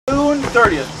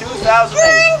30th,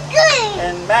 2008.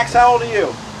 And Max, how old are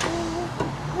you?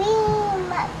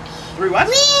 3 what?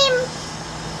 3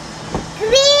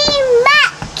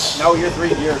 months. No, you're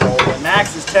 3 years old. And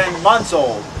Max is 10 months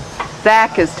old.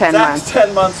 Zach is 10 months. Zach's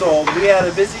 10 months old. We had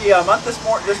a busy month this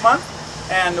month,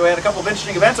 and we had a couple of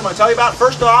interesting events I'm going to tell you about.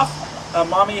 First off,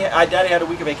 Daddy had a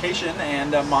week of vacation,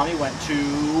 and Mommy went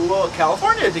to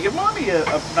California to give Mommy a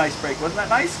nice break. Wasn't that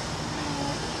nice?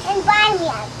 And buy me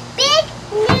a big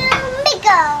new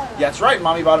mixer. That's right.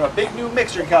 Mommy bought him a big new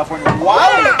mixer in California.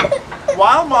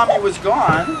 While Mommy was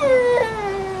gone,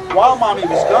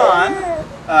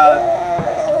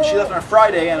 she left on a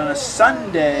Friday, and on a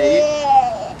Sunday,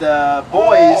 the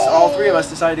boys, all 3 of us,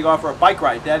 decided to go out for a bike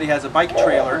ride. Daddy has a bike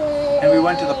trailer, and we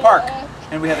went to the park.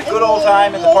 And we had a good old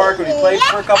time in the park when we played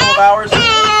for a couple of hours.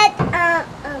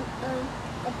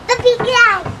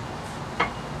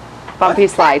 Bumpy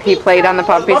slide. He played on the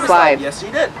bumpy slide. Yes,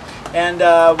 he did. And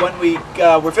when we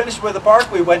were finished with the park,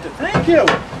 we went to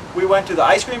We went to the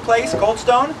ice cream place, Cold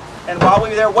Stone. And while we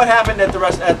were there, what happened at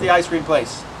the ice cream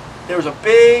place? There was a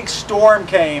big storm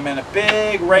came, and a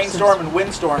big rainstorm and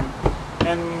windstorm.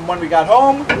 And when we got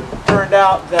home, turned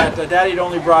out that Daddy had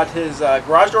only brought his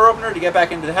garage door opener to get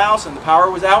back into the house, and the power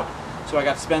was out. So I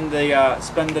got to spend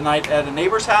the night at a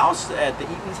neighbor's house, at the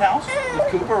Eaton's house with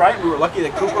Cooper. Right? We were lucky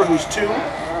that Cooper, who's 2,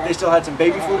 they still had some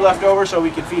baby food left over, so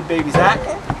we could feed baby Zach.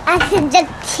 And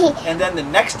then the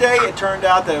next day, it turned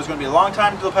out that it was going to be a long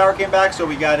time until the power came back, so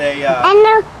we got a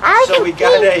locksmith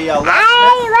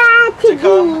to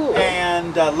come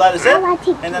and let us in.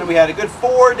 And then we had a good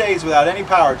 4 days without any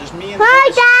power, just me and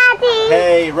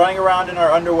Daddy, running around in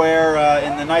our underwear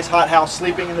in the nice hot house,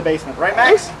 sleeping in the basement. Right,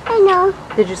 Max? I know.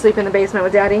 Did you sleep in the basement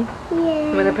with Daddy?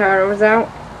 Yeah. When the power was out?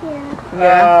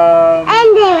 Yeah.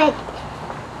 And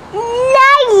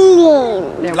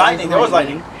then lightning. There was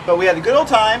lightning. But we had a good old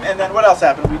time, and then what else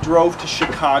happened? We drove to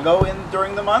Chicago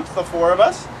during the month, the 4 of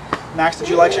us. Max, did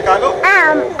you like Chicago?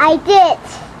 I did.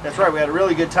 That's right, we had a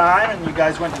really good time, and you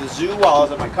guys went to the zoo while I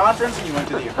was at my conference, and you went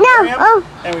to the aquarium,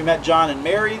 and we met John and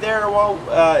Mary there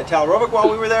at Talarovic while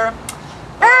we were there.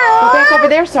 Go back over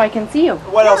there so I can see you.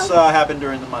 What else happened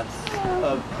during the month?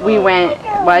 We went,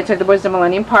 I took the boys to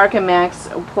Millennium Park, and Max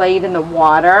played in the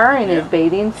water in his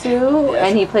bathing suit,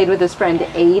 and he played with his friend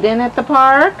Aiden at the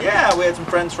park. Yeah, we had some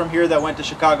friends from here that went to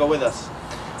Chicago with us.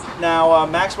 Now,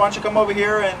 Max, why don't you come over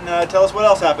here and tell us what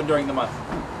else happened during the month?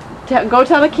 Go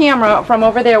tell the camera from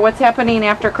over there what's happening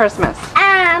after Christmas.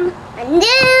 A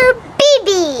new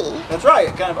baby. That's right,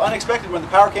 kind of unexpected when the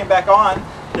power came back on.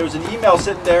 There was an email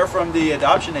sitting there from the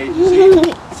adoption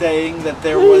agency saying that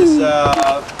there was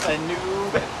a new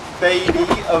baby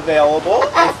available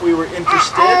if we were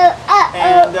interested,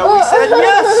 and we said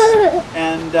yes.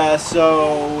 And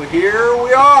so here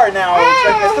we are now,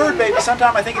 expecting a 3rd baby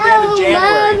sometime, I think, at the end of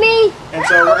January. And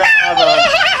so we're going to have a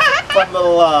fun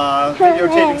little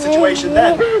videotaping situation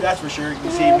then, that's for sure. You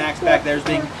can see Max back there is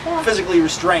being physically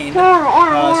restrained so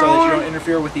that you don't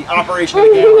interfere with the operation of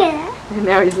the camera. And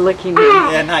now he's licking you.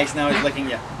 Yeah, nice. Now he's licking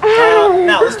you.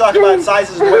 Now let's talk about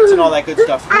sizes and weights and all that good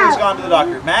stuff. Who's gone to the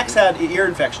doctor? Max had an ear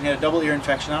infection. He had a double ear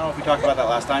infection. I don't know if we talked about that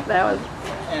last time. That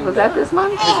was that this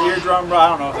month? His eardrum, I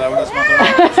don't know if that was this month or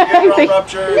not. His eardrum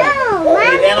ruptured. He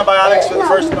needed antibiotics for the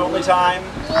first and only time.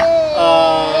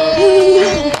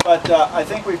 But I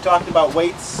think we've talked about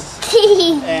weights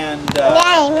and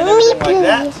everything like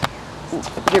that.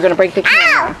 You're going to break the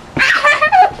camera.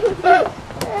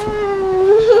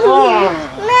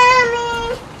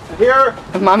 Here,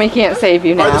 Mommy can't save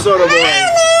you are now. the Soto boys.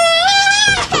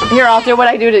 Here, I'll do what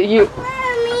I do to you.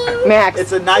 Max.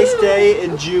 It's a nice day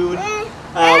in June.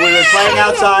 We've been playing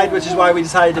outside, which is why we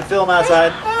decided to film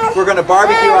outside. We're going to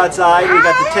barbecue outside. We've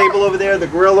got the table over there, the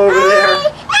grill over there.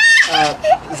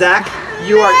 Zach,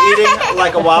 you are eating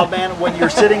like a wild man. When you're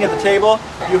sitting at the table,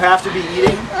 you have to be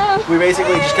eating. We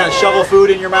basically just kind of shovel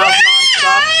food in your mouth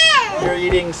non-stop. You're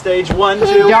eating stage 1, 2.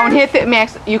 Don't hit the,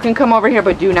 Max, you can come over here,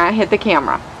 but do not hit the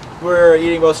camera. We're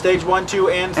eating both stage 1, 2,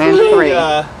 and 3. And 3.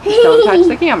 Just don't touch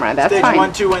the camera, that's stage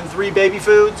fine. Stage 1, 2, and 3 baby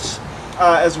foods,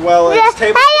 as well as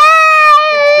table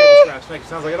scraps. Makes it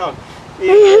sounds like a dog.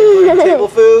 Table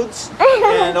foods,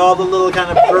 and all the little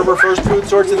kind of Gerber first food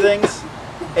sorts of things.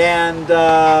 And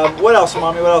what else,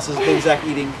 Mommy? What else is Big Zach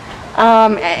eating?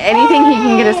 Anything he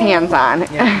can get his hands on.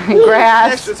 Yeah.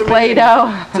 Grass,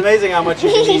 Play-Doh. It's amazing how much you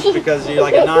can eat because you're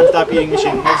like a non-stop eating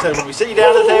machine. Like I said, when we sit you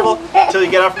down at the table, until you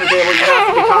get up from the table, you have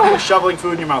to be constantly shoveling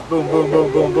food in your mouth. Boom, boom,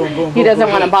 boom, boom, boom, boom. He doesn't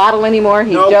want a bottle anymore.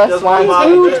 He just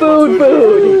wants food.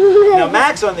 Now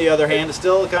Max, on the other hand, is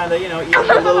still kind of, eating a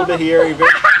little bit here. He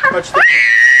very much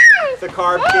the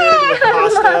carb kid with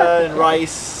pasta and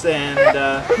rice and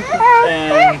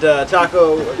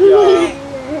taco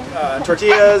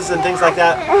tortillas and things like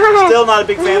that. Still not a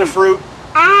big fan of fruit.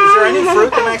 Is there any fruit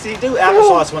that Max eat? Do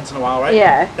applesauce once in a while, right?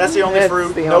 Yeah. That's the only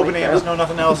fruit. No bananas, no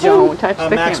nothing else. Don't touch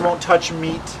the Max camera. won't touch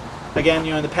meat. Again,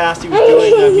 you know, in the past he was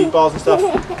doing meatballs and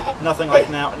stuff. Nothing like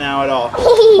now at all.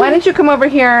 Why don't you come over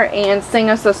here and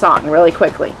sing us a song really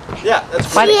quickly? Yeah,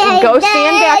 that's Why great. don't you go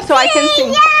stand back so I can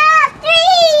sing?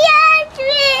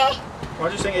 Why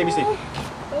don't you sing ABC?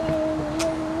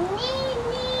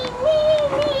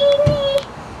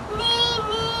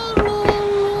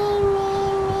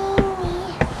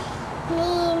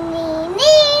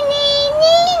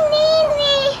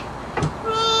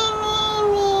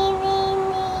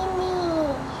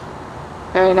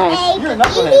 Very nice. You're a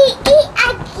knucklehead.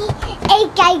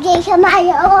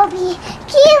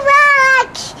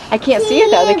 I can't see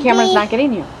it though. The camera's not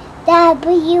getting you.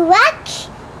 Nice.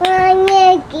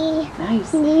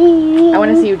 Nice. I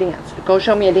want to see you dance. Go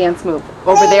show me a dance move.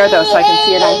 Over there though so I can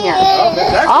see it on here. Oh,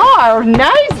 that's actually Oh,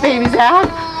 nice, baby Zach.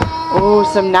 Oh,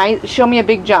 some nice. Show me a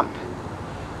big jump.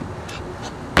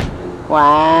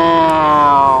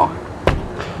 Wow.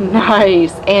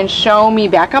 Nice. And show me,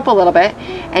 back up a little bit,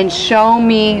 and show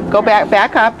me, go back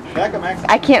up. back up, Max.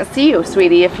 I can't see you,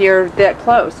 sweetie, if you're that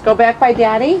close. Go back by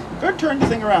Daddy. Go turn the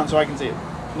thing around so I can see it.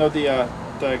 No, the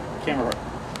camera part.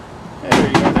 Yeah, there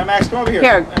you go. Now, Max, come over here.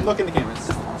 Here. And look in the camera.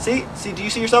 See? Do you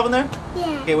see yourself in there?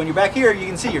 Yeah. Okay, when you're back here, you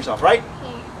can see yourself, right?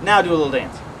 Yeah. Now do a little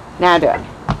dance. Now do it.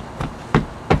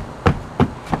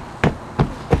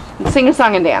 Sing a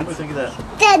song and What do dance. you think of that?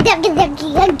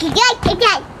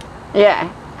 Yeah.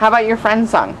 How about your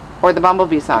friend's song? Or the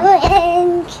Bumblebee song?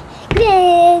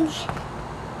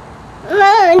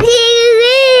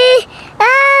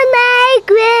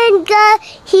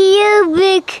 Here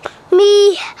with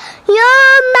me,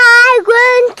 you're my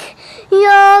granddog,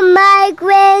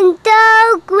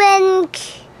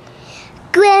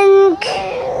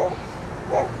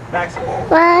 Max,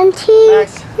 One, two,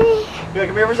 Max. three. You want to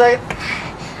come here for a second?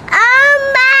 Oh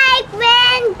my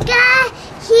granddad,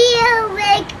 here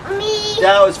with me.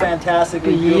 That was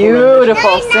fantastically beautiful.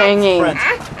 Beautiful singing. Friends.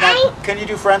 Now, can you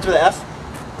do friends with an F?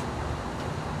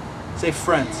 Say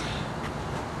friends.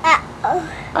 Uh-oh.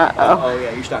 Uh-oh. Oh,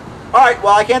 yeah, you're stuck. All right,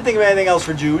 well, I can't think of anything else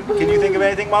for June. Can you think of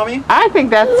anything, Mommy? I think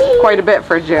that's quite a bit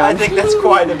for June. I think that's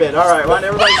quite a bit. All right, why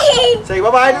don't everybody say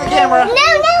bye-bye to the camera. No,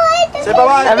 Say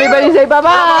bye-bye. Everybody say bye-bye.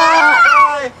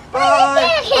 Bye.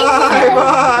 Bye.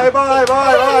 Bye. Bye. Bye. Bye. Bye.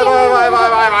 Bye. Bye.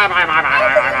 Bye. Bye.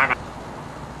 Bye. Bye.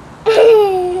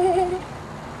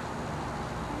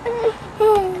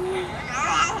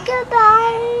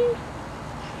 Goodbye.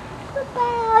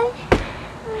 Goodbye.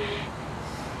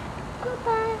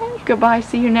 Goodbye. Goodbye.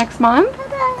 See you next month.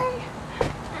 Goodbye.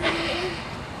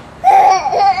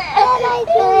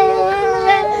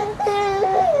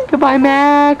 Goodbye,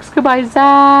 Max. Goodbye,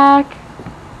 Zach.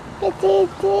 All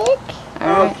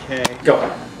right. Okay. Go.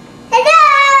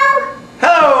 Hello.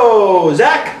 Hello,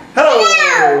 Zach. Hello,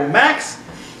 Hello. Max.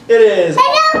 It is.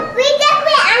 Hello. We just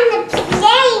went on the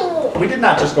plane. We did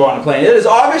not just go on a plane. It is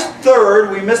August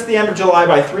 3rd. We missed the end of July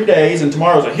by 3 days, and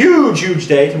tomorrow's a huge, huge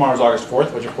day. Tomorrow's August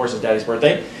 4th, which of course is Daddy's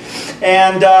birthday.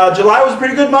 And July was a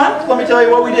pretty good month. Let me tell you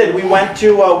what we did. We went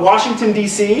to Washington,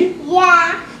 D.C.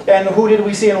 Yeah. And who did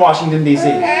we see in Washington, D.C.?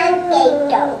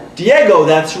 Diego. Diego,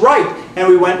 that's right. And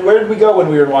we went, where did we go when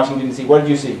we were in Washington, D.C.? What did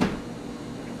you see?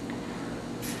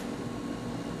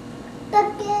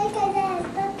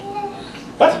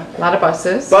 What? A lot of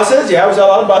buses. Buses? Yeah, we saw a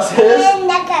lot of buses. And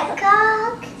like a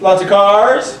cock. Lots of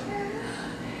cars.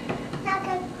 Like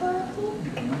a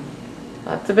booty.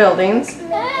 Lots of buildings.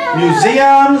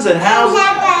 Museums and houses.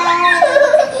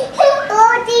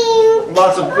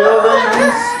 Lots of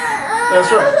buildings. That's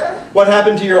right. What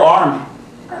happened to your arm?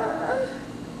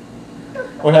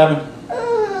 What happened?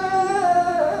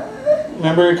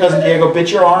 Remember your cousin Diego bit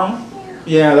your arm?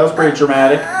 Yeah, that was pretty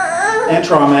dramatic and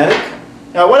traumatic.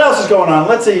 Now, what else is going on?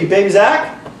 Let's see, baby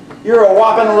Zach, you're a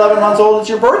whopping 11 months old. It's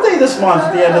your birthday this month,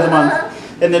 at the end of the month.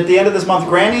 And at the end of this month,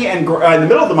 Granny and, in the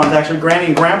middle of the month actually, Granny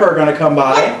and Grandpa are going to come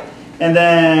by. And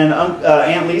then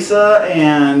Aunt Lisa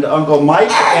and Uncle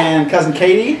Mike and Cousin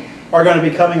Katie are going to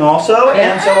be coming also.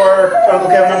 And so are Uncle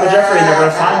Kevin and Uncle Jeffrey. And they're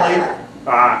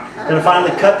going to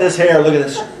finally cut this hair. Look at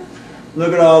this.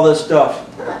 Look at all this stuff.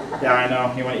 Yeah, I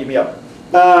know. You want to eat me up.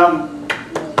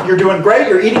 You're doing great.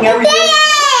 You're eating everything.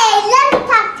 Let me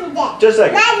talk to them. Just a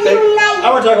second. I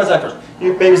want to talk about Zach first.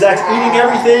 Baby Zach's eating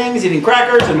everything. He's eating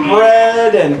crackers and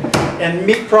bread and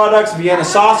meat products, Vienna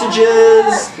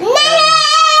sausages,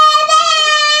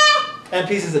 and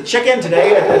pieces of chicken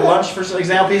today at lunch, for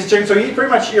example, pieces of chicken. So you're pretty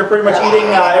much eating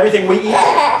everything we eat.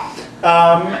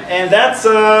 And that's,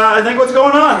 I think, what's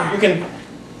going on. You can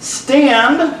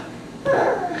stand,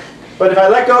 but if I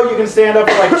let go, you can stand up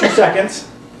for like 2 seconds,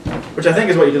 which I think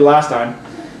is what you did last time.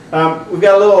 We've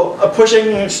got a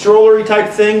pushing strollery type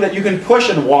thing that you can push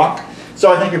and walk.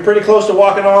 So I think you're pretty close to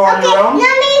walking all on your own.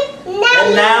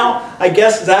 And now, I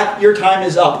guess, Zach, your time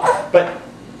is up. But,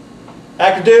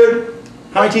 active dude,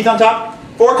 how many teeth on top?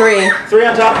 4? 3. 3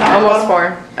 on top, how many Almost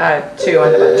 4. 2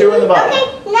 on the bottom. 2 on the bottom. Okay,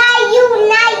 now you.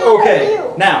 Okay,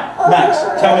 now, Max,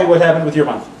 tell me what happened with your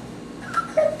month.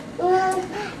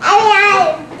 I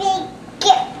had a big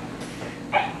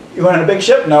gift. You went on a big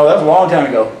ship? No, that was a long time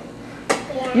ago.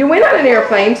 You went on an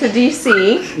airplane to D.C.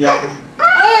 Yeah. I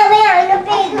had a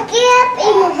big gift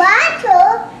in the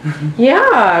bottle.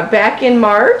 Yeah, back in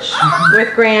March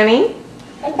with Granny.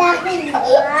 And back in the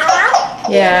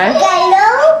bottle. Yeah.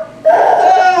 Yellow.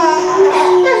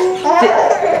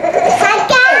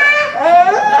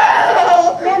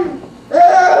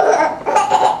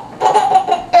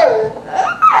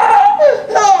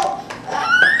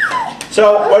 So,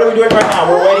 what are we doing right now?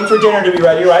 We're waiting for dinner to be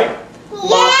ready, right?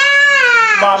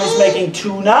 Yeah. Mommy's making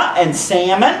tuna and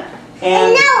salmon.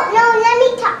 And No, let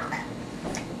me talk.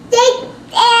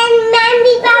 And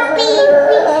Mommy, Papi.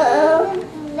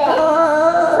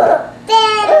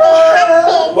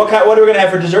 Then what are we going to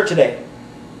have for dessert today?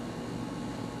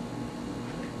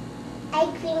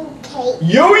 ice cream cake.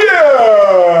 Yo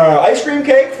yeah! Ice cream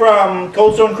cake from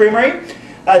Cold Stone Creamery.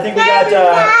 I think we got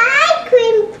ice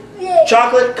cream cake.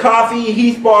 chocolate, coffee,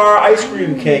 Heath Bar, ice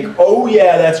cream cake. Oh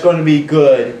yeah, that's going to be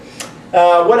good.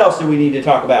 What else do we need to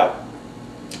talk about?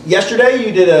 Yesterday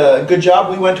you did a good job.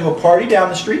 We went to a party down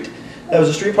the street. That was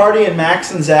a street party, and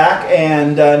Max and Zach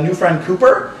and new friend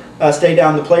Cooper stayed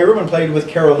down in the playroom and played with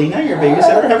Carolina, your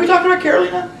babysitter. Have we talked about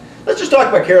Carolina? Let's just talk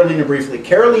about Carolina briefly.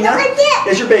 Carolina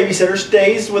is your babysitter,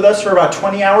 stays with us for about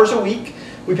 20 hours a week.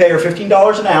 We pay her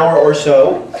 $15 an hour or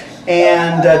so,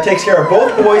 and takes care of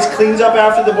both boys, cleans up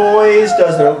after the boys,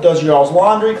 does your all's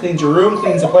laundry, cleans your room,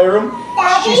 cleans the playroom.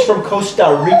 Daddy? She's from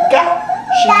Costa Rica.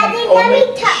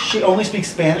 Daddy, She only speaks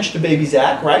Spanish to baby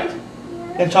Zach, right?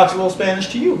 And talks a little Spanish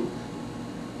to you.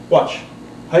 Watch.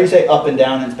 How do you say up and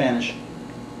down in Spanish?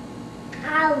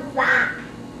 Arriba.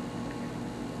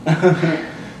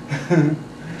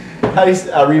 How do you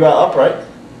say arriba, up, right?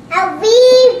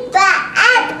 Arriba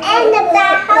up and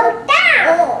about hold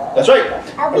down. That's right.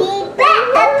 Arriba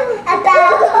up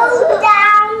about hold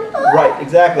down. Right,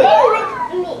 exactly. Stay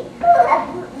with me.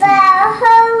 About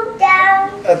hold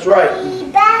down. That's right.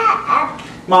 Arriba up.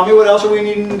 Mommy, what else are we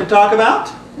needing to talk about?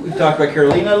 We've talked about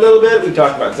Carolina a little bit. We've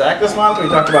talked about Zach this month. We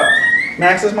talked about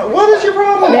Max this month. What is your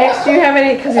problem? Max, do you have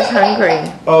any? Because he's hungry.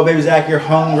 Oh, baby Zach, you're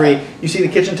hungry. You see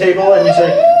the kitchen table and you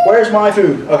say, "Where's my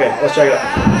food?" Okay, let's check it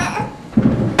out.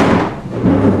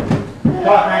 Come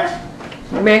on, Max.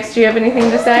 Max, do you have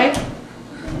anything to say?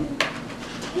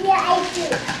 Yeah, I do.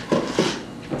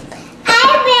 I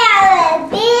wear a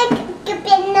big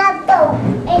cabana boat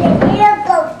and a little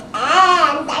boat,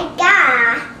 and I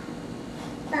got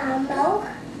Mamo,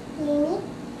 Mimi,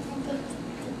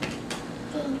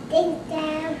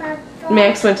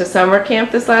 Max went to summer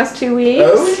camp this last 2 weeks.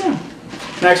 Oh, yeah.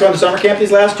 Max went to summer camp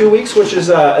these last 2 weeks, which is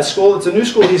a school. It's a new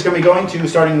school he's going to be going to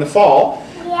starting in the fall.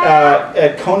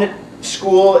 At Conant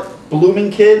School,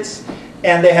 Blooming Kids.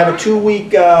 And they have a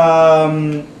 2-week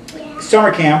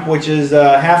summer camp, which is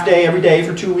a half day every day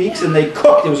for 2 weeks. And they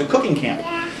cooked. It was a cooking camp.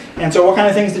 And so what kind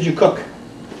of things did you cook?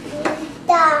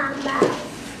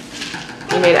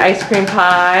 You made ice cream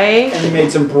pie. And you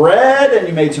made some bread, and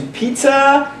you made some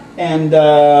pizza, and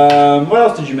what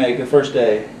else did you make the first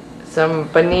day? Some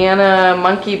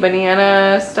monkey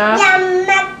banana stuff.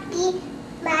 Yeah,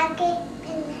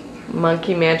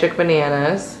 Monkey magic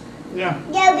bananas. Yeah.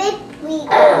 Yeah, with Greek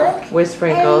with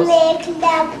sprinkles. And make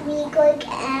that Greek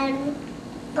and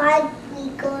fried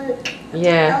Greek.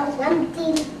 Yeah. Or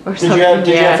something. Or Did something.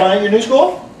 you have fun at your new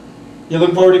school? You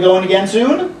looking forward to going again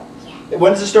soon? Yeah.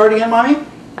 When does it start again, Mommy?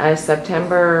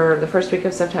 September, the first week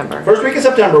of September. First week of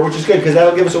September, which is good because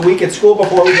that'll give us a week at school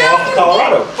before we go off to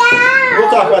Colorado.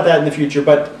 We'll talk about that in the future,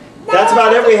 but that's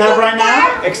about it we have right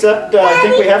now, except I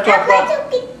think we have talked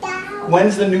about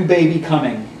when's the new baby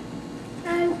coming?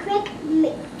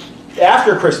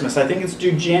 After Christmas. I think it's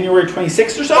due January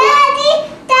 26th or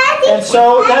something. Daddy. And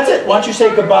so that's it. Why don't you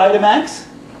say goodbye to Max?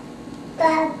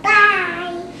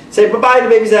 Bye-bye. Say bye-bye to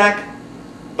baby Zach.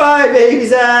 Bye, baby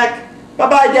Zach.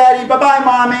 Bye-bye, Daddy. Bye-bye,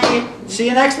 Mommy. See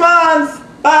you next month.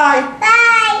 Bye.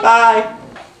 Bye. Bye.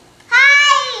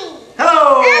 Hi.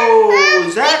 Hello,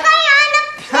 Zach. We're on the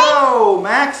plane. Hello,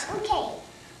 Max. Okay.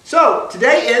 So,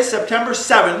 today is September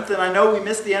 7th, and I know we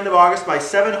missed the end of August by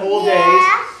 7 whole days,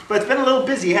 but it's been a little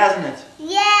busy, hasn't it?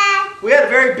 Yeah. We had a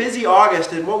very busy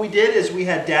August, and what we did is we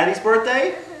had Daddy's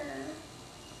birthday.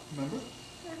 Remember?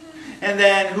 And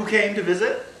then who came to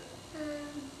visit?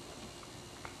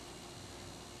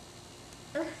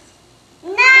 Now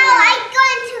I'm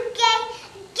going to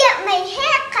get my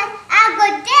haircut. I'll go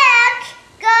Dad.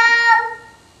 Go.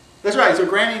 That's right. So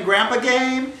Granny and Grandpa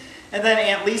came, and then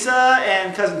Aunt Lisa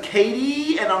and Cousin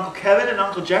Katie and Uncle Kevin and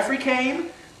Uncle Jeffrey came.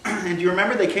 And do you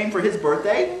remember they came for his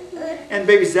birthday? And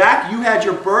baby Zach, you had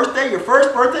your birthday. Your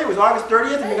first birthday was August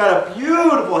 30th, and you got a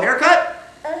beautiful haircut.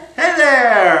 Hey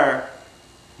there!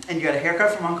 And you got a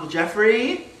haircut from Uncle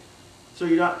Jeffrey, so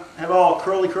you don't have all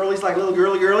curlies like little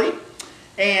girly.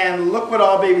 And look what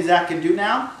all baby Zach can do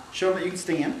now. Show him that you can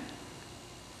stand.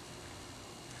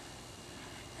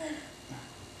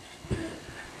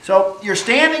 So you're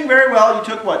standing very well. You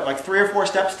took what, like 3 or 4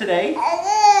 steps today?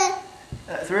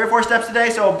 3 or 4 steps today.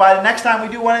 So by the next time we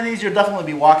do one of these, you'll definitely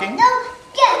be walking. No,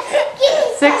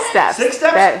 get 6 steps. 6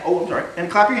 steps? That, Oh, I'm sorry. And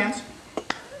clap your hands.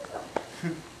 Do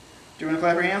you want to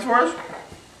clap your hands for us?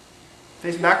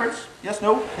 Facing backwards? Yes,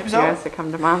 no, maybe so? yes, to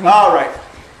come to Mommy. All right.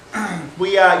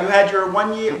 You had your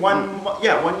one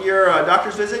year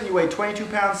doctor's visit. You weighed 22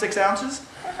 pounds 6 ounces,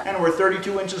 and were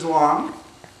 32 inches long.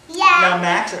 Yeah. Now,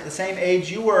 Max, at the same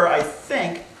age you were, I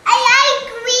think. I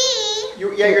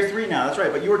agree. You're 3 now. That's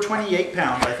right. But you were 28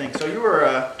 pounds, I think. So you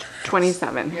were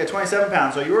 27. Yeah, 27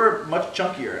 pounds. So you were much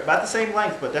chunkier, about the same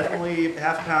length, but definitely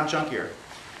half a pound chunkier.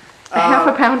 Half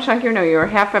a pound chunkier? No, you were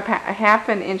half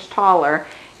an inch taller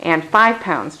and 5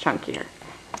 pounds chunkier.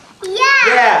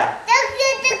 Yeah.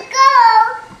 The go.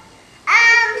 I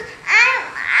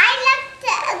left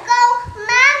to go.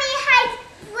 Mommy has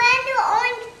brand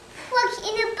orange books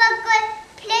in a bucket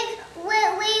place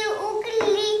where you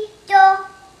ukulele do.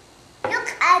 Look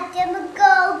at them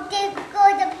go. They go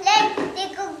to play. They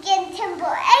go get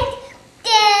timber 8.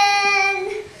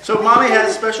 Then. So Mommy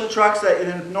has special trucks that in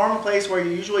a normal place where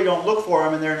you usually don't look for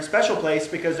them, and they're in a special place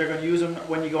because they're going to use them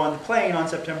when you go on the plane on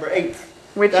September 8th.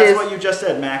 That's what you just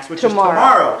said, Max, which is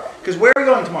tomorrow. Because where are we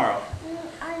going tomorrow?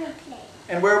 On a plane.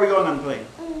 And where are we going on the plane?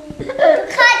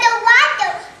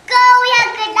 Colorado. Go, we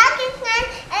have good luck and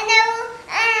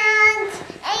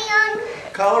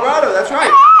Colorado, that's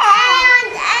right.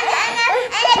 And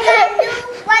a new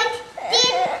white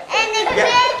thing and a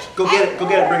big. Go get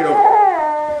it, bring it over.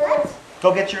 What?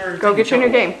 Go get your new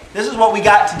game. This is what we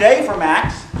got today for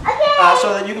Max. Okay.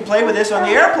 So that you can play with this on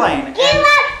the airplane.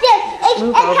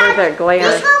 Move over the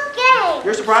glare.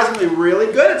 You're surprisingly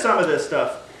really good at some of this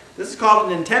stuff. This is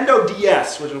called a Nintendo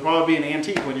DS, which will probably be an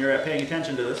antique when you're paying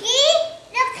attention to this.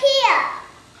 Look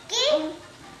here.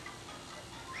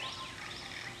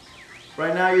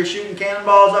 Right now you're shooting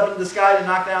cannonballs up into the sky to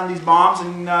knock down these bombs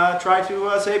and try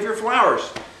to save your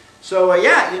flowers. So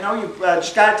yeah, you know, you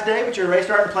just got it today, but you're already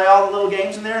starting to play all the little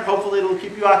games in there, and hopefully it'll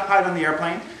keep you occupied on the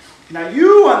airplane. Now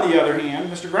you, on the other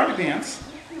hand, Mr. Grumpy Pants,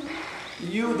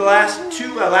 you the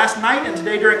last night and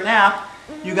today during nap,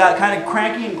 you got kind of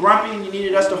cranky and grumpy, and you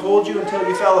needed us to hold you until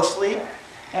you fell asleep.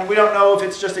 And we don't know if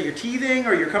it's just that you're teething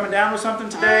or you're coming down with something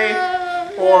today,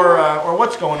 or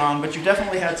what's going on, but you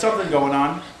definitely had something going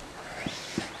on.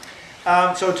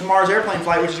 So tomorrow's airplane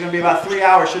flight, which is going to be about 3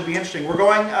 hours, should be interesting. We're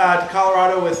going to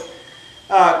Colorado with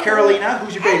Carolina,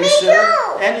 who's your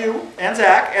babysitter, and you, and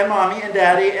Zach, and Mommy, and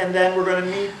Daddy, and then we're going to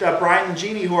meet Brian and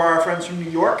Jeannie, who are our friends from New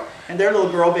York, and their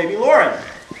little girl, baby Lauren.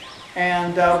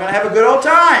 And we're going to have a good old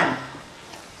time.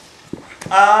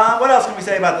 What else can we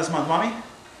say about this month, Mommy?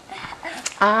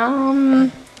 I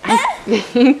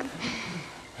think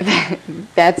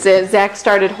that's it. Zach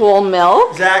started whole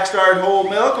milk. Zach started whole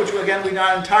milk, which again we're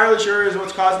not entirely sure is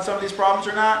what's causing some of these problems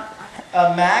or not.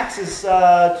 Max is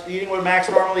eating what Max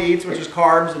normally eats, which is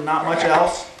carbs and not much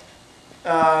else.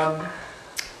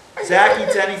 Zach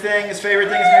eats anything. His favorite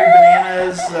thing is maybe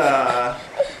bananas,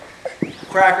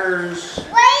 crackers,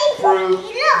 fruit,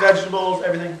 vegetables,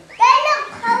 everything.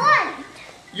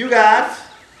 You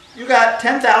got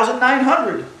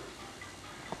 10,900.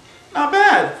 Not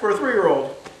bad for a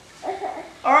 3-year-old.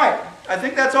 All right, I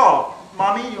think that's all.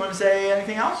 Mommy, you want to say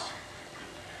anything else?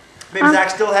 Baby Zach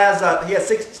still has, he has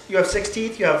 6, you have 6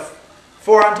 teeth, you have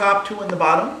 4 on top, 2 in the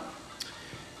bottom.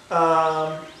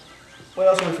 What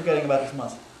else am I forgetting about this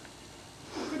month?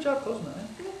 Good job closing that, man.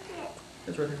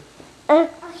 It's right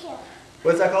here.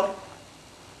 What's that called?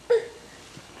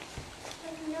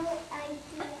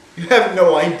 You have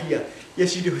no idea.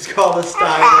 Yes, you do. It's called a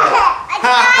style.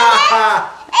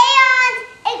 And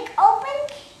it's open.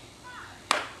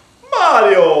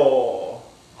 Mario.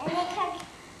 And it comes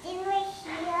in right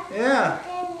here. Yeah.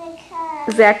 Then it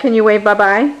comes. Zach, can you wave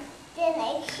bye-bye? Then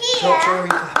it's here. Show me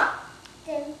clap.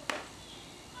 Then.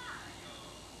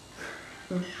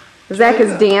 Zach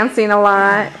is dancing a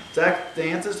lot. Zach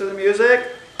dances to the music.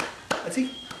 Let's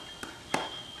see.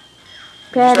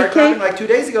 Patty started cake. clapping like 2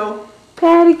 days ago.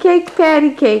 Patty cake,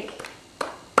 patty cake.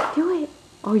 Do it.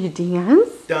 Oh, you dance?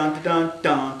 Dun dun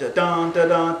dun dun dun dun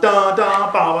dun dun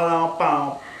dun bow bow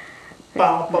bow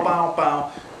bow bow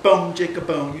bow. Boom chicka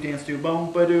boom. You dance to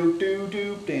boom ba doo doo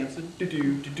doo. Dance do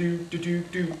do do do do do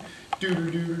do.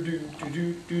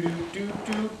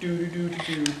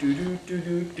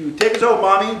 Take us home,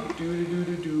 mommy.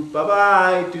 Bye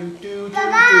bye.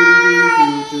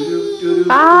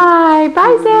 Bye.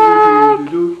 Bye, Zach.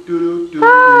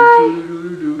 Bye.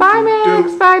 Bye,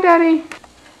 Max. Bye, Daddy.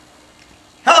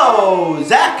 Hello,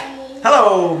 Zach.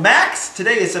 Hello, Max.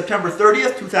 Today is September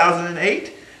 30th,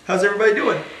 2008. How's everybody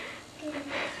doing?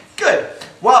 Good.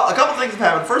 Well, a couple things have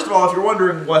happened. First of all, if you're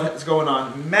wondering what's going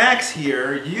on, Max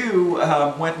here, you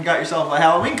went and got yourself a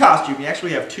Halloween costume. You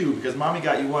actually have two, because Mommy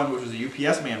got you one, which was a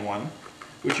UPS man one,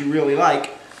 which you really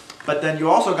like. But then you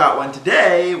also got one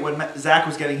today when Zach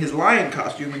was getting his lion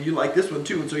costume, and you like this one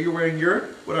too. And so you're wearing your,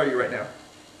 what are you right now?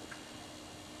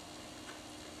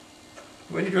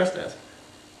 What are you dressed as?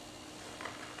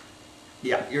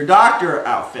 Yeah, your doctor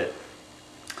outfit.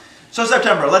 So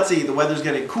September, let's see, the weather's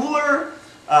getting cooler.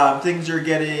 Things are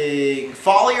getting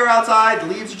fallier outside, the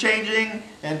leaves are changing,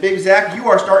 and baby Zach, you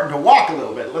are starting to walk a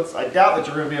little bit. I doubt that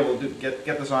you're going to be able to get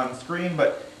this on screen,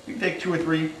 but you can take 2 or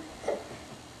 3.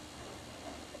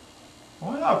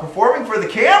 Wow, performing for the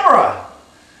camera.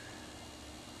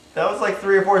 That was like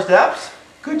 3 or 4 steps.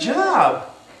 Good job.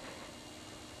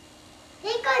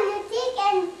 Look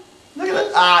at Look at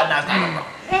that. Ah,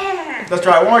 no. Let's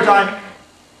try it one more time.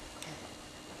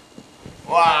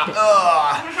 Wow.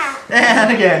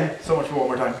 And again. So much for one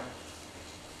more time.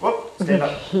 Whoop. Stand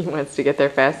up. He wants to get there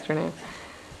faster now.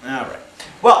 All right.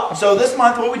 Well, so this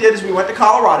month what we did is we went to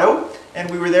Colorado, and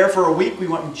we were there for a week. We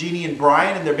went with Jeannie and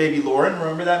Brian and their baby Lauren.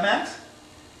 Remember that, Max?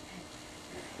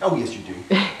 Oh, yes, you do.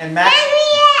 And Max.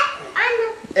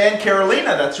 And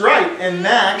Carolina, that's right. And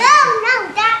Max. No,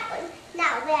 that was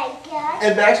not very good.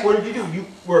 And Max, what did you do? You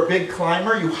were a big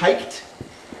climber. You hiked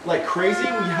like crazy. We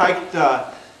hiked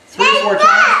 3 or 4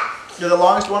 times. Yeah, the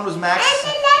longest one was Max.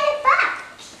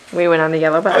 We went on the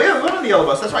yellow bus. Oh yeah, we went on the yellow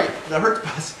bus. That's right, the Hertz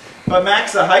bus. But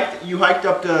Max you hiked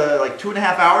up to like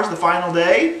 2.5 hours the final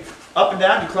day, up and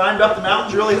down. You climbed up the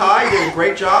mountains really high. You did a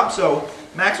great job. So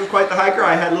Max was quite the hiker.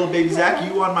 I had little baby Zach,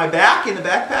 you on my back in the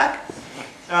backpack.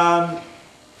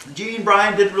 Jeannie and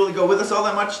Brian didn't really go with us all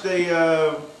that much. They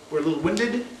were a little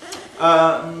winded.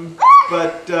 Oh,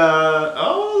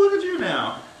 look at you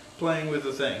now, playing with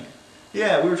the thing.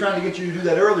 Yeah, we were trying to get you to do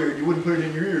that earlier, and you wouldn't put it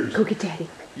in your ears. Go get Daddy.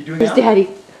 You doing that? Where's Daddy?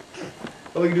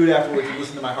 Well, we can do it afterwards and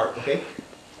listen to my heart, okay?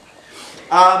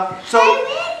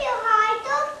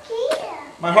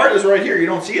 My heart is right here. You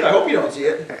don't see it? I hope you don't see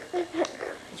it.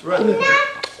 It's right there.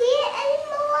 Not here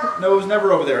anymore. No, it was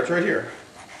never over there. It's right here.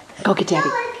 Go get Daddy.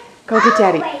 Go get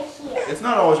Daddy. It's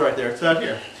not always right there. It's out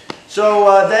here.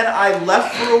 So then I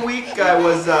left for a week. I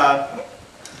was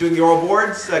doing the oral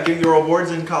boards, giving the oral boards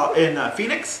in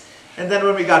Phoenix. And then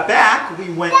when we got back, we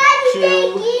went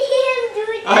to...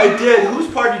 I did. Whose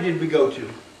party did we go to?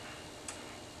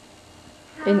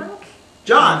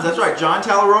 John's, that's right. John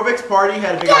Talarovic's party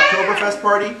had a big Oktoberfest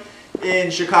party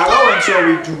in Chicago, and so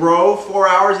we drove 4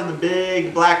 hours in the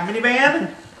big black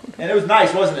minivan, and it was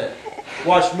nice, wasn't it?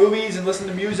 Watched movies and listened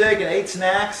to music and ate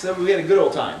snacks, so we had a good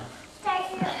old time.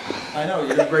 I know, you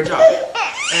did a great job.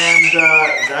 And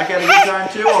Zach had a good time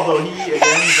too, although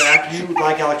Zach, you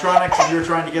like electronics, and you're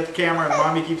trying to get the camera, and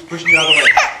Mommy keeps pushing you out of the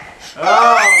way.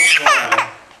 Oh, God.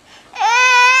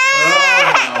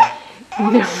 Oh,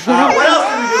 no. What else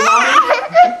did we do, Mommy?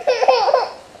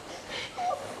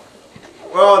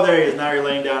 Oh, there he is. Now you're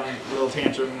laying down a little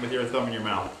tantrum with your thumb in your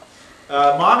mouth.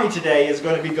 Mommy today is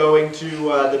going to be going to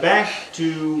the bank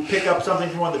to pick up something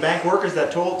from one of the bank workers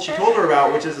that she told her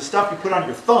about, which is the stuff you put on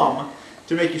your thumb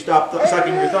to make you stop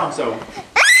sucking your thumb. So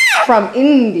from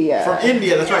India. From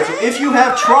India, that's right. So if you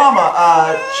have trauma,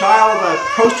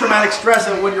 post-traumatic stress,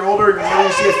 and when you're older and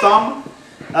you see a thumb,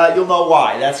 you'll know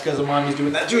why. That's because of Mommy's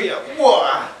doing that to you.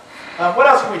 Whoa. What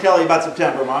else can we tell you about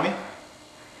September, Mommy?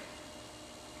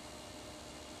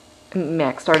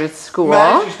 Max started school.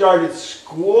 Max, you started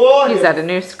school. He's at a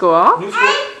new school. New school?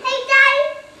 Hey,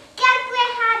 Daddy, guess what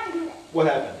happened? What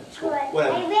happened at school? What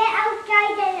happened? I went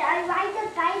outside and I ride the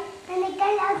bike and I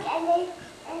got out and I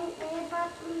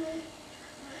bought me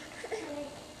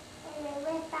and I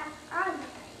went back on the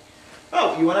bike.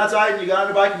 Oh, you went outside and you got on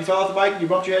the bike and you fell off the bike and you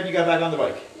bumped your head and you got back on the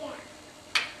bike.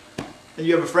 Yeah. And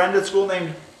you have a friend at school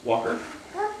named Walker,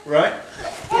 right?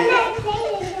 And I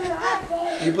played with him all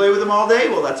day. You play with him all day?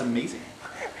 Well, that's amazing.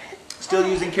 Still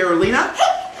using Carolina.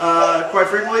 quite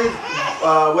frequently,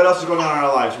 what else is going on in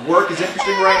our lives? Work is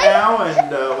interesting right now,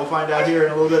 and we'll find out here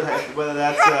in a little bit whether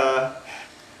that's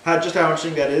just how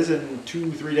interesting that is in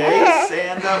 2-3 days.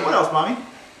 And what else, Mommy?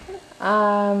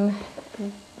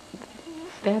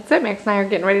 That's it. Max and I are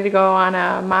getting ready to go on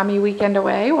a mommy weekend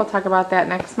away. We'll talk about that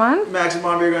next month. Max and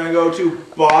Mommy are going to go to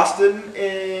Boston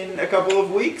in a couple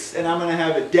of weeks, and I'm going to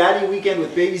have a daddy weekend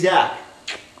with baby Zach.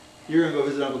 You're going to go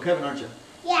visit Uncle Kevin, aren't you?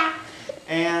 Yeah.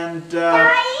 And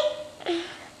Daddy,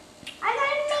 I'm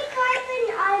going to make carving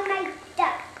all my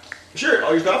stuff. Sure,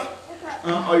 all your stuff?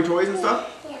 All your toys and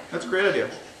stuff? Yeah. That's a great idea.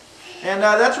 And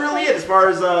that's really it as far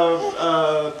as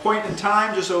point in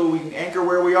time, just so we can anchor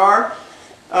where we are.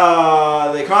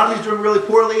 The economy's doing really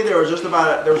poorly. There was going to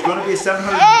be a $700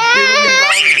 billion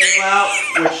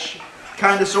bailout, which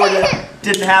kind of sort of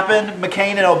didn't happen.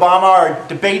 McCain and Obama are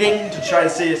debating to try to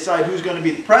decide who's going to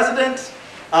be the president.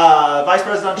 Vice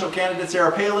presidential candidate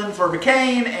Sarah Palin for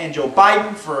McCain and Joe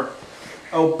Biden for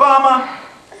Obama.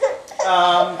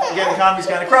 Again, the economy's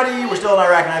kind of cruddy. We're still in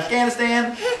Iraq and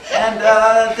Afghanistan. And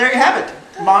there you have it.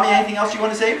 Mommy, anything else you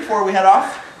want to say before we head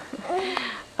off?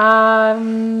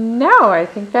 No, I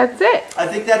think that's it. I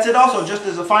think that's it also. Just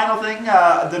as a final thing,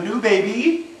 the new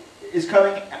baby is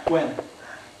coming when?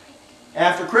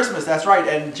 After Christmas, that's right.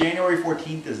 And January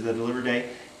 14th is the delivery day.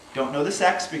 Don't know the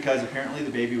sex because apparently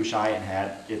the baby was shy and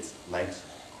had its legs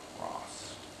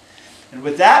crossed. And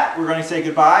with that, we're going to say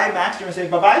goodbye. Max, do you want to say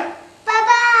bye-bye?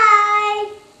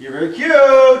 Bye-bye. You're very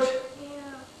cute.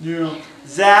 Yeah.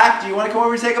 Zach, do you want to come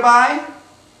over and say goodbye?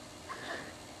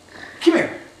 Come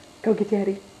here. Go get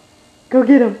Daddy. Go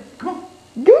get him. Come on.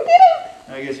 Go get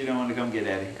him. I guess you don't want to come get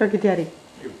Daddy. Go get Daddy.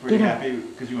 You're pretty happy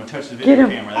because you want to touch the video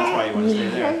camera. That's why you want to stay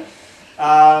there.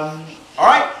 All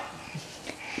right.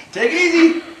 Take it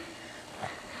easy.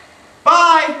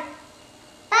 Bye.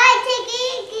 Bye, take it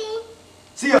easy.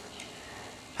 See you.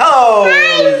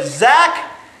 Hello,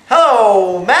 Zach.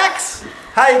 Hello, Max.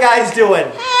 How you guys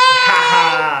doing?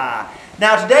 Ha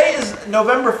Now today is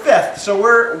November 5th, so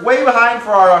we're way behind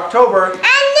for our October. And look,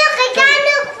 I got a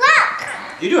new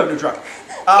truck. You do have a new truck.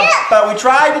 But we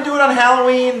tried to do it on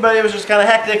Halloween, but it was just kind of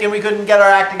hectic and we couldn't get our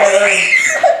act together.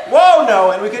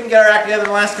 And we couldn't get our act together in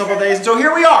the last couple of days. And so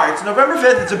here we are. It's November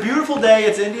 5th. It's a beautiful day.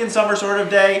 It's Indian summer sort of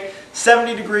day.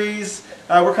 70 degrees.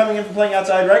 We're coming in from playing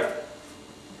outside, right?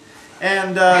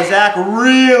 And Zach,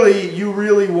 you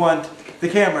really want the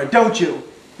camera, don't you?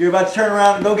 You're about to turn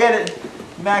around and go get it.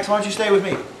 Max, why don't you stay with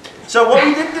me? So what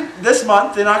we did this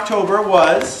month in October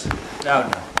was...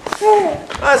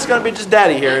 it's going to be just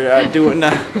Daddy here doing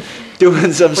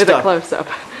some stuff. With a close-up.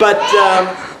 But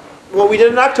what we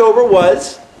did in October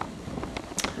was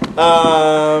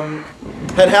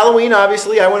had Halloween,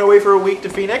 obviously. I went away for a week to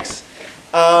Phoenix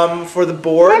for the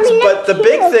boards. But the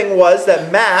big thing was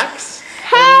that Max,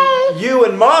 you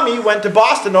and Mommy went to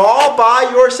Boston all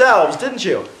by yourselves, didn't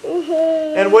you?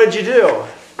 Mm-hmm. And what did you do?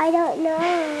 I don't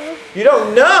know. You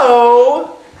don't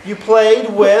know? You played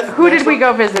with... Who did we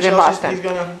go visit in Boston? He's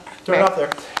going to turn it off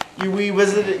there.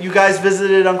 You guys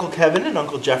visited Uncle Kevin and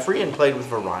Uncle Jeffrey and played with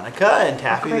Veronica and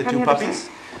Taffy, the two puppies.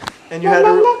 And you had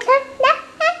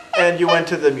and you went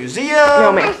to the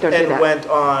museum and went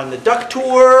on the duck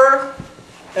tour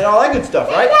and all that good stuff,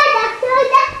 right?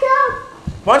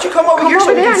 Why don't you come over here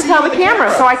so we can see tell the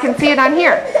camera so I can see it on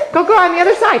here. Go on the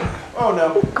other side. Oh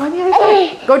no. Go on the other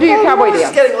side. Go do your cowboy dance. This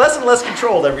is getting less and less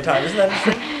controlled every time, isn't that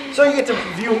interesting? So you get to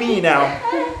view me now.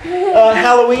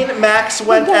 Halloween, Max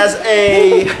went as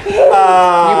a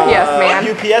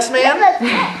UPS man,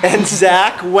 and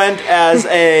Zach went as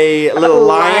a little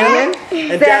lion.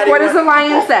 And Zach, what does the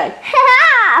lion say?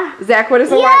 Zach, what does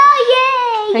the lion?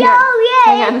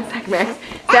 Hang on a sec, Max.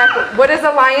 Zach, what does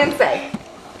the lion say?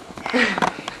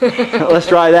 Let's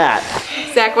try that.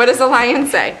 Zach, what does the lion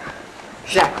say?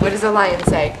 Zach, what does the lion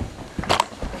say?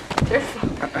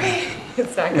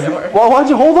 It's not gonna work. Well, why don't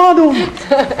you hold on to him?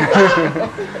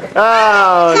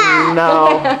 Oh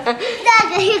no!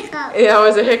 That's a hiccup. Yeah, it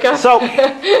was a hiccup. So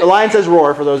the lion says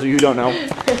roar for those of you who don't know.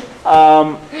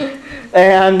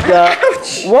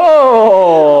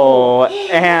 Whoa!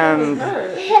 And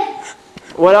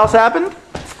what else happened?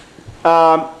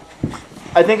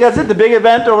 I think that's it. The big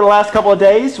event over the last couple of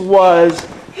days was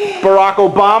Barack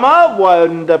Obama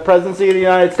won the presidency of the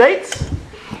United States.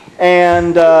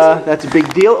 And that's a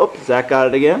big deal. Oops, Zach got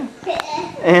it again.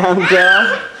 And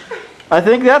I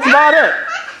think that's about it.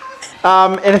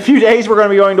 In a few days, we're going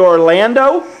to be going to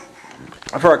Orlando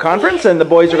for a conference, and the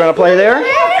boys are going to play there.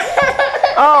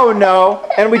 Oh, no.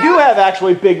 And we do have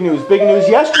actually big news. Big news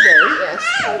yesterday.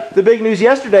 Yes. The big news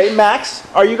yesterday. Max,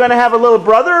 are you going to have a little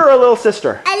brother or a little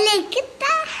sister? A little sister.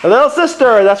 A little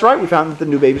sister. That's right. We found that the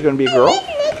new baby's going to be a girl.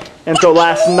 And so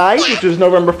last night, which was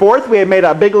November 4th, we had made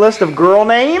a big list of girl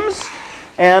names.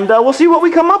 And we'll see what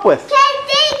we come up with.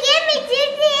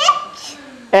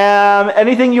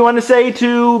 Anything you want to say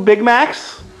to Big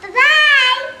Max?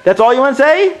 Bye-bye. That's all you want to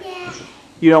say? Yeah.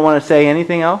 You don't want to say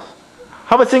anything else?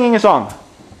 How about singing a song?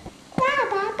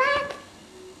 Bye-bye.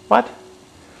 What?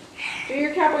 Do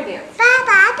your cowboy dance.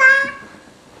 Bye-bye.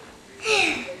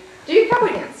 Do your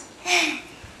cowboy dance.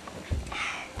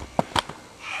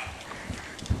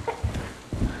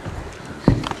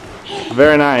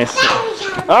 Very nice.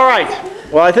 All right.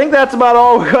 Well, I think that's about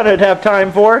all we're going to have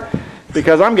time for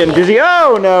because I'm getting dizzy.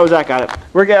 Oh, no, Zach got it.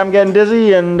 I'm getting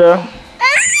dizzy and...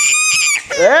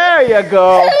 there you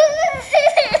go.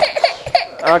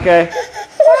 Okay.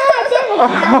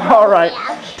 All right.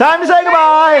 Time to say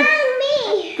goodbye.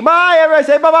 Goodbye, everybody.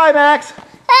 Say bye-bye, Max.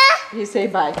 You say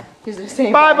bye. He's going to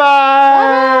say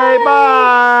Bye-bye.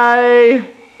 Bye.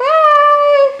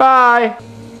 Bye. Bye.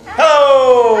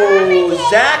 Hello,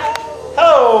 Zach.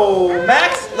 Hello,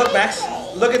 Max. Look, Max.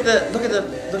 Look at the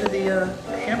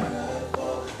camera.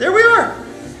 There we are.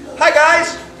 Hi,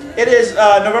 guys. It is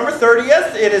November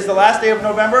 30th. It is the last day of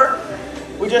November.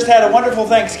 We just had a wonderful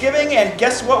Thanksgiving, and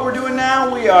guess what we're doing now?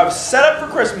 We are set up for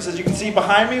Christmas. As you can see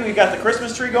behind me, we got the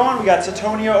Christmas tree going. We got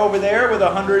Sotonia over there with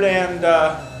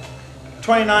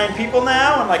 129 people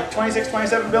now and like 26,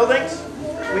 27 buildings.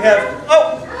 We have,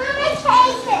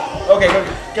 okay, go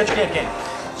get your candy cane.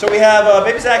 So we have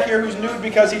baby Zach here who's nude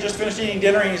because he just finished eating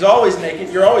dinner and he's always naked.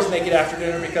 You're always naked after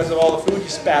dinner because of all the food you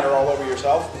spatter all over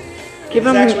yourself. Give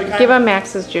him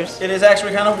Max's juice. It is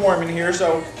actually kind of warm in here,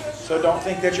 so don't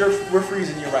think that we're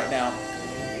freezing you right now.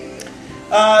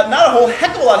 Not a whole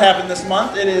heck of a lot happened this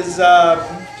month. It is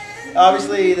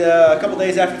obviously a couple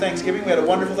days after Thanksgiving. We had a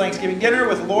wonderful Thanksgiving dinner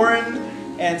with Lauren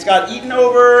and Scott Eaton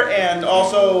over, and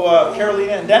also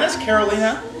Carolina and Dennis.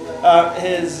 Carolina,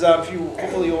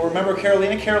 hopefully you'll remember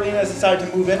Carolina. Carolina has decided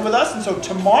to move in with us, and so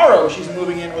tomorrow she's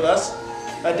moving in with us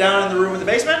down in the room in the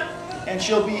basement, and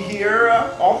she'll be here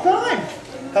all the time,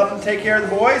 helping take care of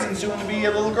the boys and soon to be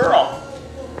a little girl.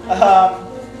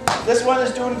 This one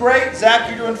is doing great. Zach,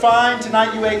 you're doing fine.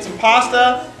 Tonight you ate some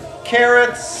pasta,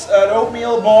 carrots, an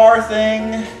oatmeal bar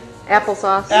thing.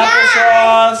 Applesauce.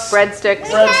 Applesauce. Breadsticks.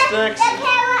 Breadsticks. The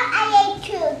camera I ate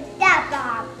too. That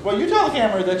bar. Well, you tell the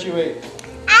camera that you ate.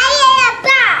 I ate a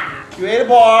bar. You ate a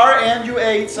bar and you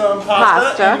ate some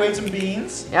pasta. And you ate some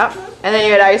beans. Yep. And then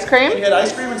you had ice cream. And you had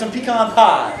ice cream and some pecan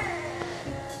pie.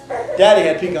 Daddy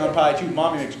had pecan pie too.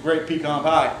 Mommy makes great pecan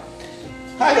pie.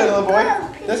 Hi there, little boy.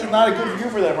 This is not a good view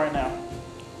for them right now.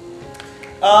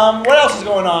 What else is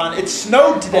going on? It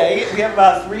snowed today. We have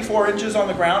about 3-4 inches on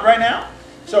the ground right now.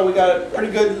 So we got a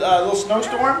pretty good little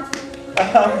snowstorm.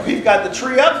 We've got the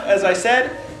tree up, as I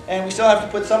said, and we still have to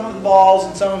put some of the balls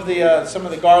and some of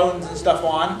the garlands and stuff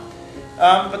on.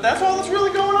 But that's all that's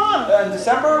really going on. In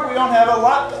December, we don't have a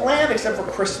lot planned except for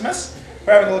Christmas.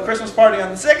 We're having a little Christmas party on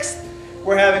the 6th.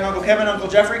 We're having Uncle Kevin and Uncle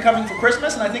Jeffrey coming for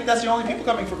Christmas, and I think that's the only people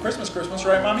coming for Christmas,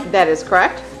 right, Mommy? That is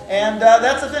correct. And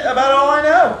that's about all I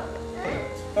know.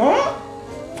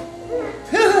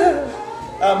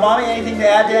 Huh? Mommy, anything to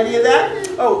add to any of that?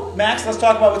 Oh, Max, let's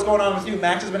talk about what's going on with you.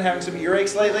 Max has been having some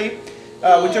earaches lately.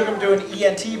 We took him to an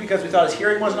ENT because we thought his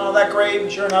hearing wasn't all that great,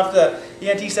 and sure enough, the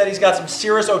ENT said he's got some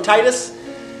serous otitis,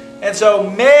 and so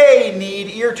may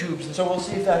need ear tubes, and so we'll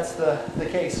see if that's the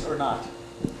case or not.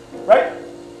 Right?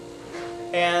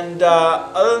 And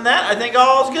other than that, I think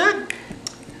all's good.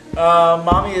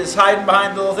 Mommy is hiding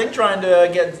behind the little thing, trying to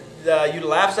get you to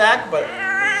laugh, Zach, but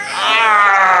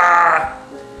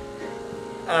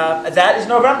that is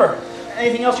November.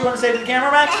 Anything else you want to say to the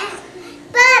camera, Max?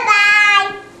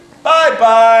 Bye-bye.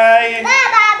 Bye-bye.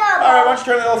 Bye-bye. All right, why don't you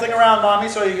turn the little thing around, Mommy,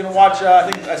 so you can watch, I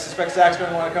suspect Zach's going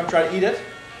to want to come try to eat it.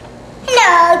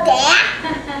 Hello, Dad.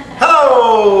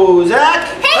 Hello, Zach.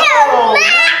 Hello,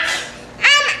 Max.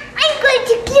 I'm going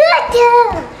to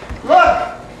Kyoto. Look,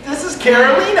 this is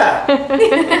Carolina.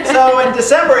 So in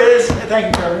December it is, thank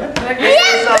you, Carolina. I'm going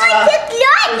to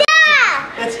Kyoto.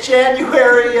 It's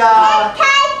January,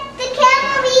 The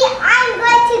camera, I'm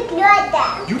going to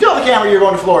Florida. You tell the camera you're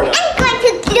going to Florida. I'm going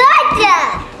to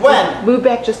Florida. When? Move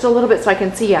back just a little bit so I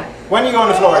can see you. When are you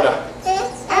going to Florida?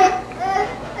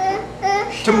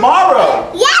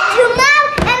 Tomorrow. Yeah, tomorrow.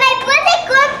 And my birthday's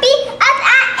going to be up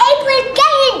at April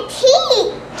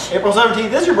 17th. April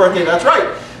 17th is your birthday, that's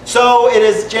right. So it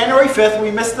is January 5th.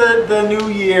 We missed the new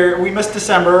year. We missed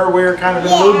December. We're kind of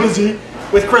been a little busy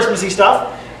with Christmassy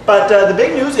stuff. But the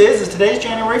big news is today's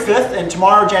January 5th, and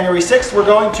tomorrow, January 6th, we're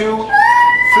going to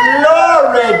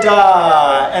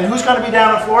Florida. And who's going to be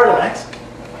down in Florida, Max?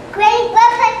 Granny,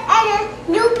 Grandpa, and a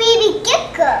new baby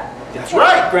gecko. That's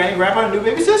right, Granny, Grandpa, and a new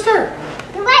baby sister.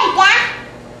 Right, Dad.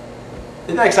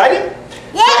 Isn't that exciting?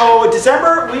 Yeah. So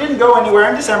December, we didn't go anywhere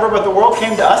in December, but the world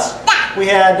came to us. We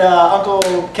had Uncle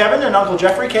Kevin and Uncle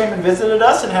Jeffrey came and visited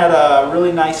us and had a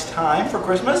really nice time for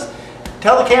Christmas.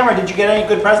 Tell the camera, did you get any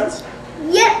good presents?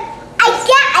 Yep. I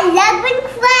got a lemon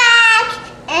crack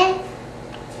and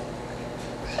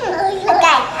I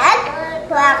got a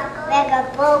crack like a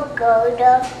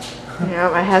bulldozer. Yeah,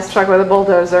 my house truck with a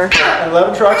bulldozer. And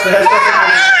 11 trucks that has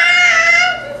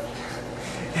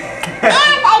And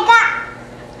I got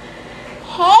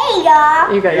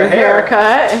hair. You got your hair.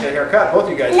 haircut. You got a haircut, both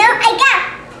you guys. No, I got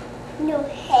no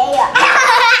hair.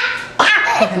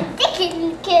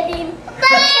 Kidding.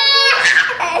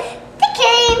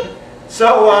 So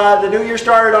the new year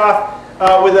started off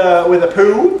with a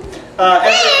poo.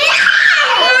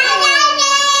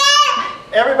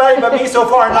 Everybody but me so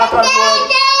far, knock on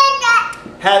wood,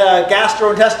 had a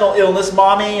gastrointestinal illness.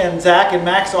 Mommy and Zach and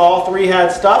Max, all three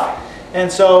had stuff.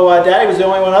 And so Daddy was the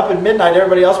only one up at midnight.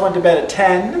 Everybody else went to bed at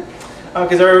 10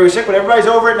 because everybody was sick. But everybody's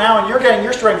over it now and you're getting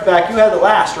your strength back. You had it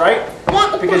last, right?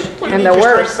 Because you need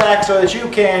your strength back so that you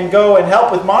can go and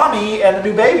help with Mommy and the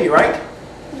new baby, right?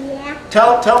 Yeah.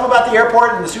 Tell them about the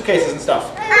airport and the suitcases and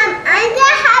stuff. I'm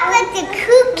gonna have like the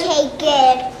cookie.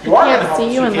 You are I gonna can't help see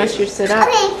with you unless you suitcases. sit up.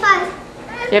 Okay, fine.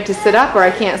 You have to sit up or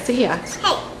I can't see you.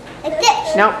 Hey, like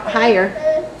this. Nope, higher.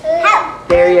 How?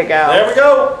 There you go. There we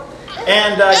go.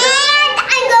 And And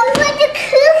I'm going to put the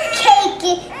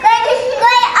cookie. But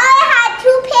I had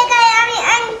two pigs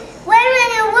and one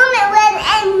with a woman with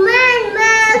and one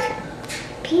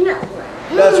peanut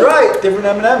one. that's right, different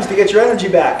M&Ms to get your energy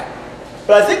back.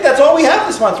 But I think that's all we have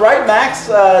this month, right, Max?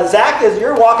 Zach,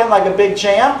 you're walking like a big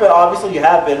champ. But obviously, you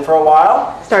have been for a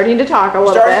while. Starting to talk a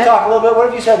little Starting bit. to talk a little bit. What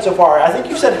have you said so far? I think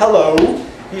you said hello.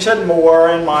 You said more,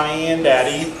 and Mommy, and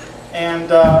Daddy. And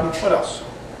what else?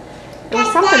 There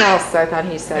was something else I thought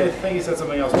he I said. think you said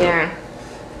something else. Yeah.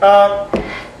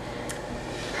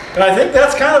 And I think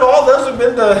that's kind of all. Those have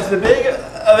been the big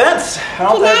events. Can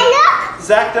I look?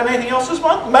 Zach done anything else this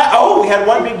month? Oh, we had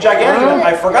one big gigantic event.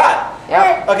 I forgot.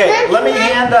 Yep. Okay, let me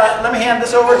hand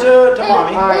this over to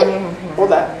Mommy. Hold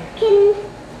that.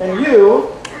 And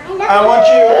you, I want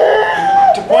you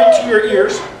to point to your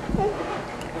ears.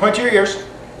 Point to your ears.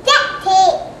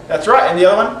 That's right. And the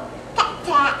other one?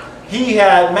 He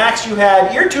had, Max, you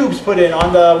had ear tubes put in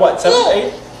on the what, 7th,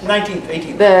 8th, 19th,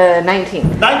 18th? The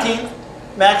 19th. 19th.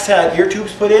 Max had ear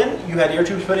tubes put in. You had ear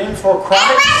tubes put in for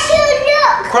chronic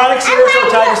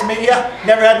sinusoiditis media.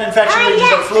 Never had an infection. There was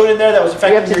just a fluid in there that was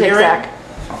affecting your hearing. Zach.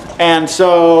 And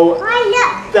so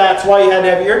that's why you had to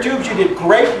have ear tubes. You did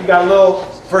great. You got a little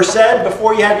Versed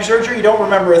before you had your surgery. You don't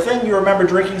remember a thing. You remember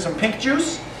drinking some pink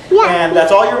juice. Yeah. And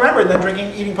that's all you remember. And then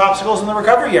eating popsicles in the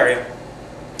recovery area.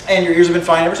 And your ears have been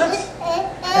fine ever since.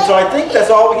 And so I think that's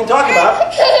all we can talk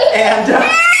about. And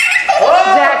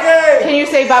Zach, okay. can you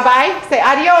say bye-bye? Say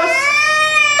adios.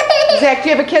 Zach, do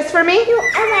you have a kiss for me?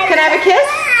 Can I have a kiss?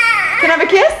 Can I have a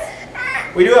kiss?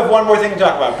 We do have one more thing to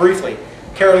talk about briefly.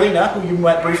 Carolina, who you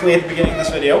met briefly at the beginning of this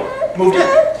video, moved in.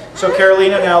 So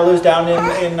Carolina now lives down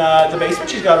in the basement.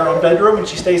 She's got her own bedroom and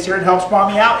she stays here and helps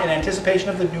Mommy out in anticipation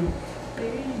of the new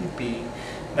baby.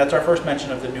 That's our first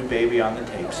mention of the new baby on the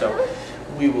tape. So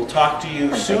we will talk to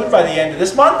you soon by the end of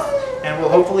this month and we'll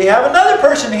hopefully have another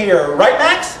person here. Right,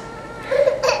 Max?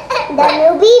 The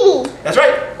new baby. That's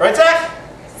right. Right, Zach?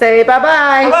 Say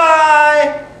bye-bye.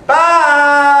 Bye-bye.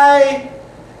 Bye.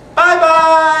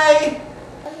 Bye-bye.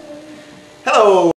 Hello.